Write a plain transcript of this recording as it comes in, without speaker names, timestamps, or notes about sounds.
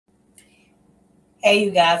Hey,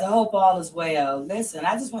 you guys, I hope all is well. Listen,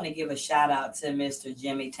 I just want to give a shout out to Mr.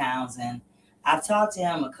 Jimmy Townsend. I've talked to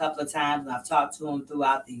him a couple of times and I've talked to him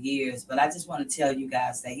throughout the years, but I just want to tell you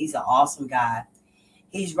guys that he's an awesome guy.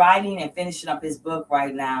 He's writing and finishing up his book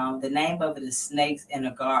right now. The name of it is Snakes in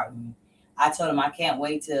the Garden. I told him I can't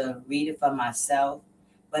wait to read it for myself,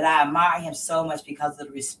 but I admire him so much because of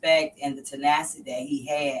the respect and the tenacity that he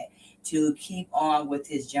had to keep on with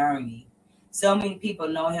his journey. So many people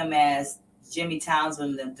know him as Jimmy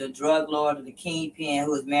Townsend, the drug lord or the kingpin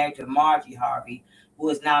who is married to Marjorie Harvey, who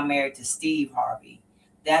is now married to Steve Harvey.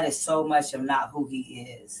 That is so much of not who he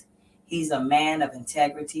is. He's a man of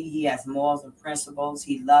integrity. He has morals and principles.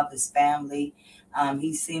 He loves his family.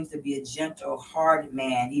 He seems to be a gentle-hearted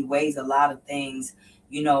man. He weighs a lot of things,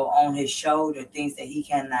 on his shoulder, things that he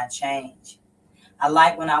cannot change. I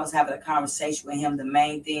like when I was having a conversation with him, the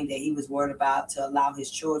main thing that he was worried about to allow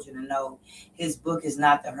his children to know his book is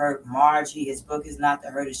not to hurt Margie. His book is not to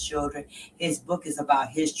hurt his children. His book is about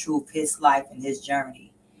his truth, his life, and his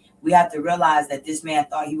journey. We have to realize that this man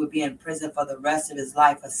thought he would be in prison for the rest of his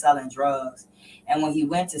life for selling drugs. And when he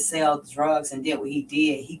went to sell drugs and did what he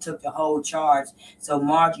did, he took the whole charge so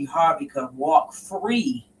Marjorie Harvey could walk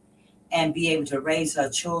free and be able to raise her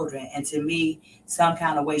children. And to me, some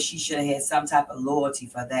kind of way she should have had some type of loyalty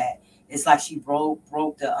for that. It's like she broke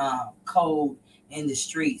the code in the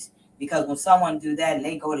streets. Because when someone do that and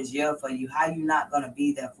they go to jail for you, how you not going to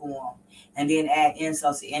be there for them? And then add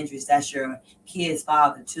insults to injuries, that's your kid's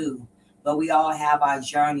father too. But we all have our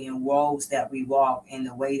journey and roads that we walk in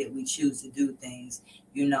the way that we choose to do things,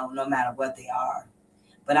 no matter what they are.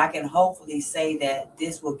 But I can hopefully say that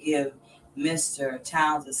this will give Mr.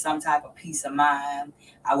 Townsend some type of peace of mind.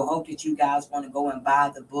 I will hope that you guys want to go and buy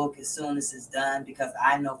the book as soon as it's done, because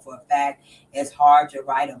I know for a fact it's hard to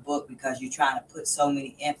write a book because you're trying to put so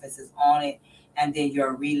many emphasis on it and then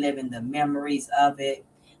you're reliving the memories of it.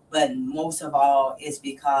 But most of all, it's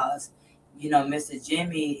because, Mr.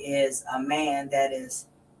 Jimmy is a man that is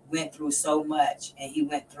went through so much, and he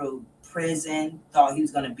went through prison, thought he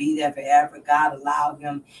was going to be there forever. God allowed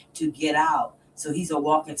him to get out. So he's a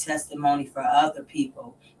walking testimony for other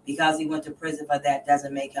people. Because he went to prison for that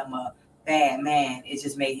doesn't make him a bad man. It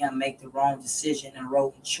just made him make the wrong decision and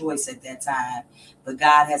wrong choice at that time. But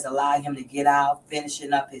God has allowed him to get out,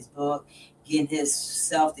 finishing up his book, getting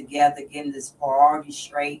himself together, getting his priorities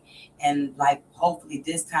straight. And like hopefully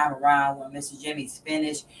this time around when Mr. Jimmy's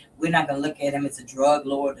finished, we're not going to look at him as a drug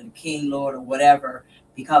lord or the king lord or whatever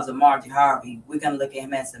because of Marjorie Harvey. We're going to look at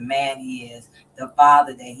him as the man he is, the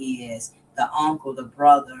father that he is, the uncle, the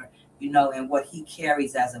brother, and what he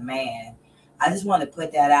carries as a man. I just want to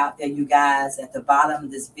put that out there, you guys. At the bottom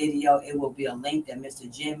of this video, it will be a link that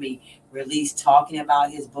Mr. Jimmy released talking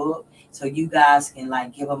about his book. So you guys can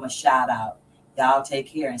give him a shout out. Y'all take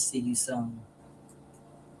care and see you soon.